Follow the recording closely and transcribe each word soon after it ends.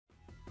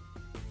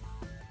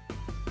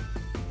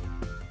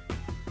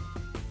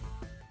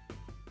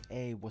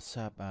Hey, what's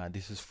up?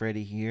 This is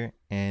Freddy here,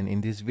 and in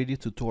this video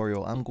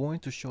tutorial, I'm going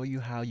to show you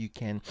how you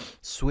can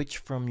switch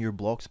from your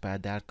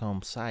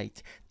blogspot.com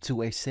site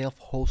to a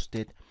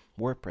self-hosted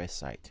WordPress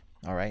site.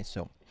 All right,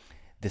 so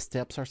the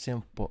steps are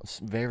simple,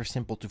 very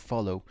simple to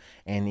follow,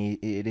 and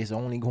it is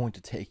only going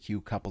to take you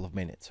a couple of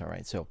minutes. All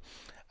right, so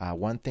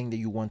one thing that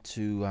you want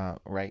to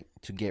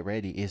to get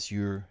ready is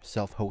your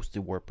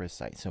self-hosted WordPress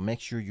site. So make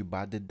sure you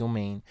bought the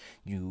domain,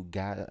 you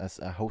got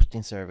a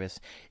hosting service,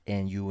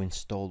 and you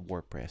installed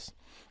WordPress.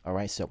 All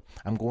right, so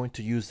I'm going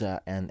to use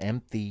an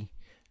empty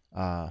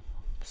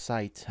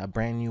site, a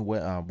brand new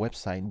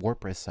website,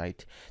 WordPress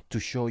site, to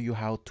show you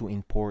how to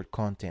import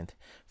content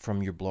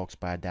from your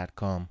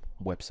blogspot.com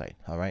website.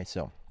 All right,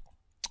 so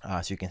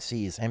as you can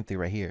see, it's empty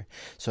right here.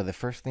 So the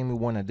first thing we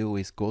want to do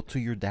is go to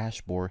your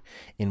dashboard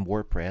in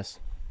WordPress,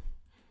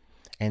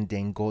 and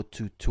then go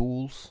to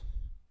Tools,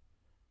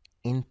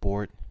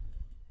 Import,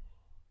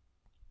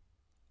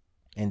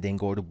 and then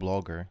go to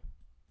Blogger,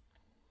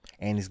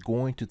 and it's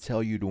going to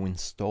tell you to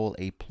install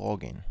a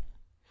plugin.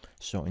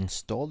 So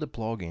install the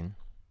plugin,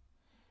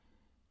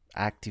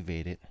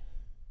 activate it,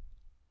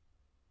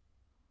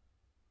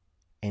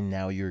 and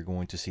now you're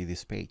going to see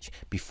this page.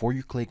 Before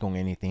you click on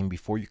anything,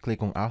 before you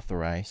click on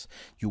authorize,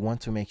 you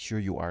want to make sure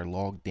you are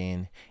logged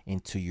in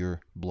into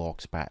your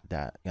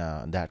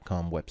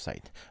blogspot.com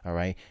website. All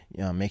right,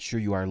 make sure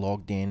you are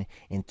logged in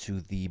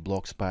into the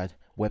blogspot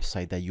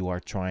website that you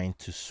are trying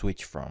to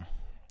switch from.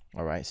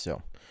 All right,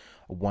 so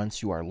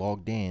once you are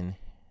logged in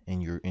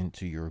and you're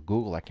into your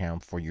Google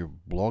account for your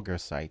blogger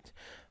site,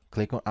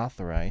 click on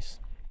authorize,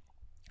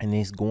 and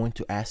it's going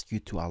to ask you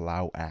to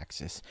allow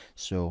access.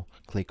 So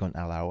click on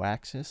allow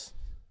access,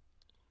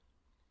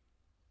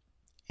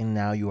 and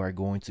now you are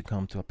going to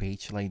come to a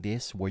page like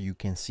this where you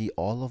can see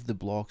all of the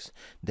blogs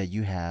that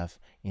you have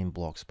in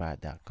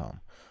blogspot.com.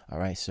 All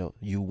right, so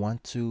you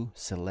want to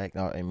select,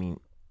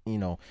 import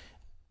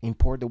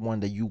the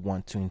one that you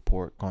want to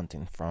import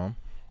content from.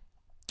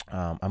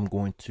 I'm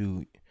going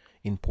to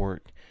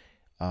import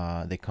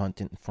the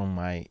content from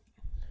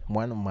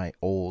one of my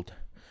old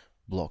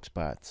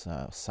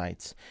Blogspot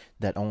sites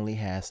that only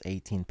has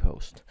 18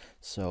 posts.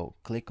 So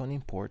click on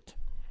import,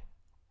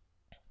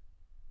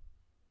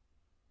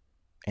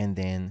 and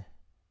then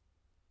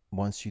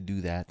once you do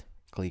that,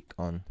 click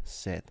on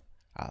set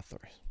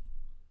authors.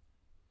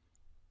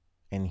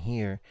 And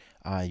here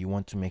you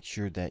want to make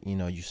sure that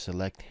you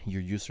select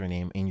your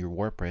username in your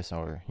WordPress,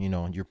 or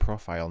your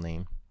profile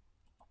name,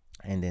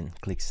 and then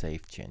click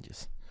save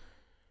changes.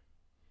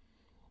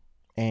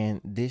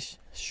 And this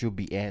should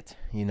be it.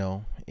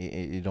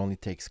 It only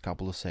takes a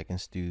couple of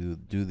seconds to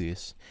do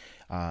this.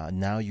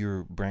 Now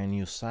your brand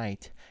new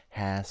site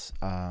has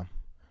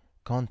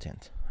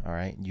content. All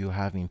right, you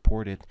have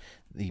imported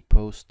the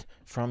post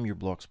from your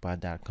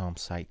blogspot.com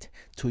site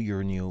to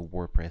your new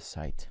WordPress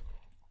site.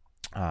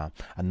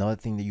 Another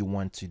thing that you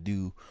want to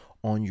do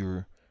on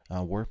your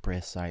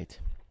WordPress site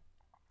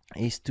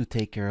is to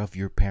take care of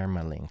your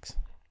permalinks.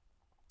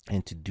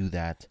 And to do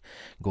that,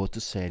 go to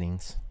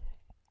settings,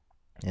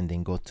 and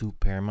then go to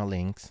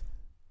permalinks,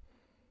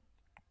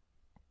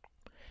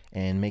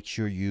 and make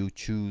sure you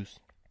choose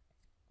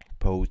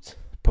post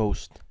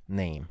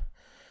name.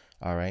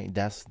 All right,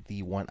 that's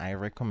the one I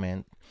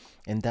recommend,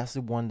 and that's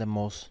the one that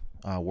most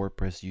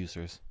WordPress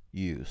users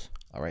use.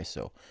 All right,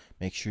 so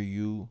make sure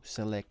you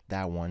select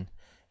that one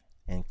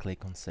and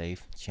click on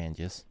save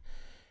changes,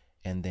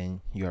 and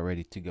then you are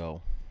ready to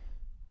go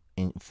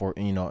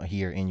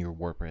here in your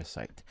WordPress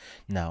site.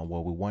 Now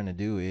what we want to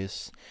do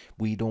is,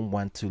 we don't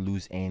want to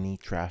lose any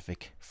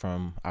traffic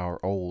from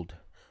our old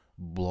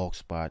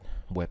Blogspot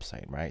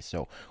website, right?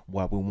 So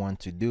what we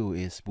want to do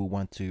is, we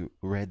want to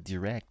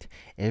redirect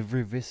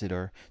every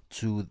visitor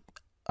to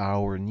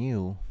our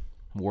new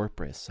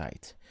WordPress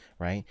site,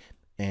 right?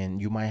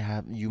 And you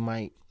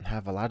might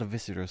have a lot of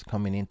visitors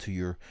coming into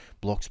your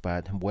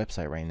Blogspot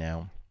website right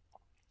now.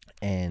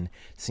 And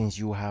since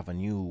you have a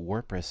new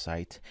WordPress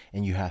site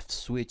and you have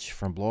switched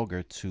from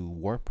Blogger to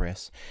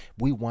WordPress,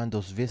 we want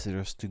those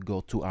visitors to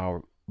go to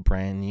our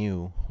brand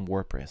new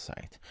WordPress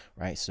site,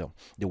 right? So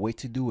the way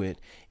to do it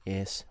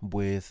is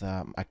with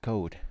a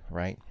code,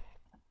 right?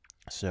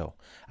 So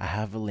I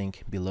have a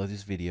link below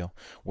this video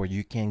where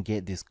you can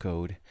get this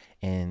code,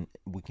 and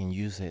we can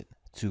use it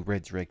to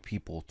redirect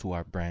people to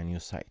our brand new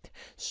site.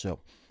 So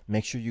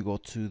make sure you go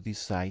to this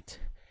site,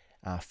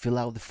 fill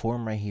out the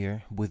form right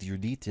here with your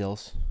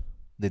details,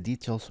 the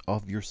details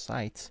of your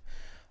site.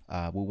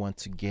 We want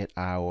to get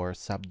our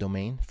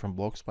subdomain from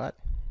Blogspot.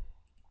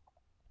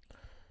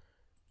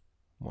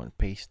 Want to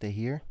paste it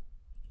here,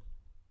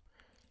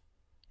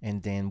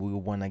 and then we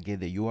want to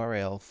get the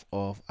URL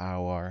of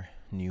our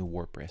new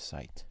WordPress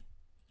site.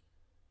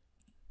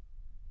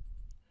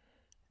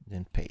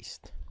 Then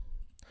paste.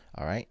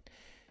 All right.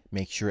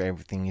 Make sure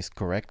everything is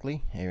correct.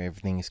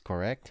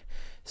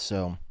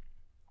 So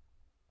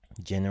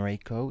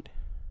generate code.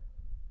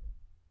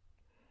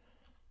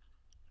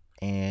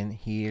 And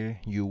here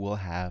you will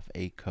have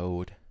a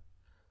code,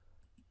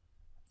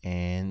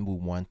 and we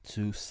want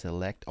to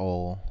select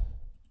all,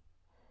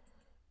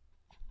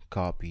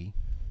 copy.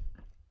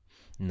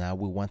 Now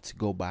we want to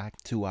go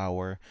back to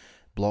our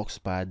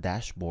Blogspot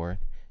dashboard,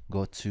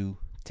 go to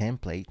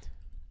template,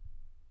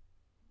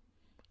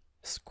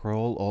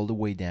 scroll all the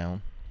way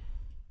down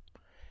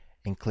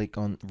and click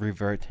on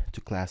revert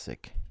to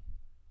classic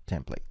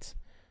templates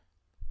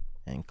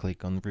and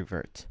click on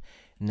revert.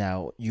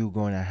 Now you're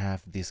going to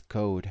have this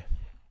code.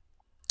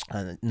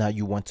 Now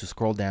you want to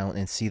scroll down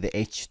and see the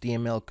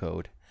HTML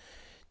code.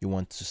 You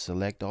want to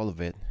select all of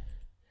it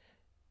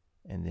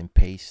and then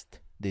paste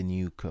the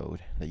new code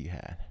that you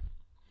had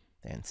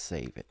and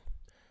save it,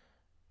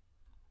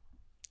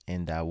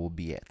 and that will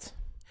be it.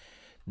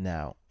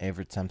 Now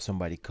every time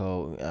somebody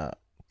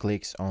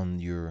clicks on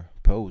your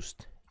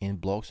post in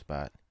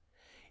Blogspot,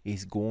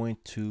 it's going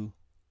to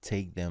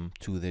take them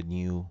to the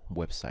new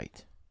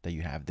website that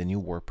you have, the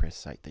new WordPress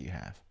site that you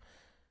have.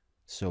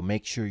 So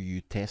make sure you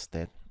test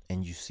it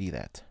and you see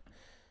that.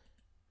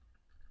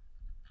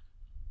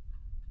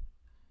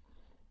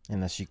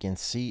 And as you can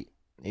see,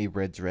 it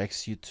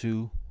redirects you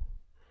to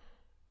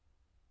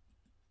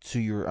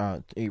your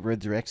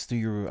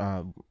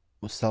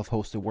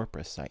self-hosted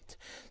WordPress site.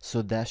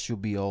 So that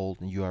should be all.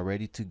 You are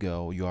ready to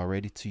go. You are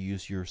ready to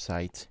use your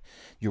site,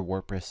 your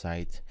WordPress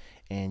site,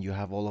 and you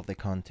have all of the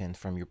content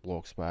from your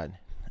Blogspot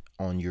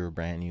on your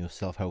brand new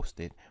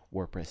self-hosted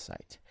WordPress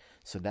site.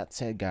 So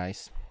that's it,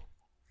 guys.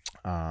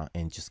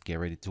 And just get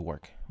ready to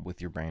work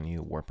with your brand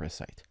new WordPress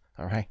site.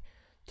 All right,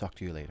 talk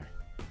to you later.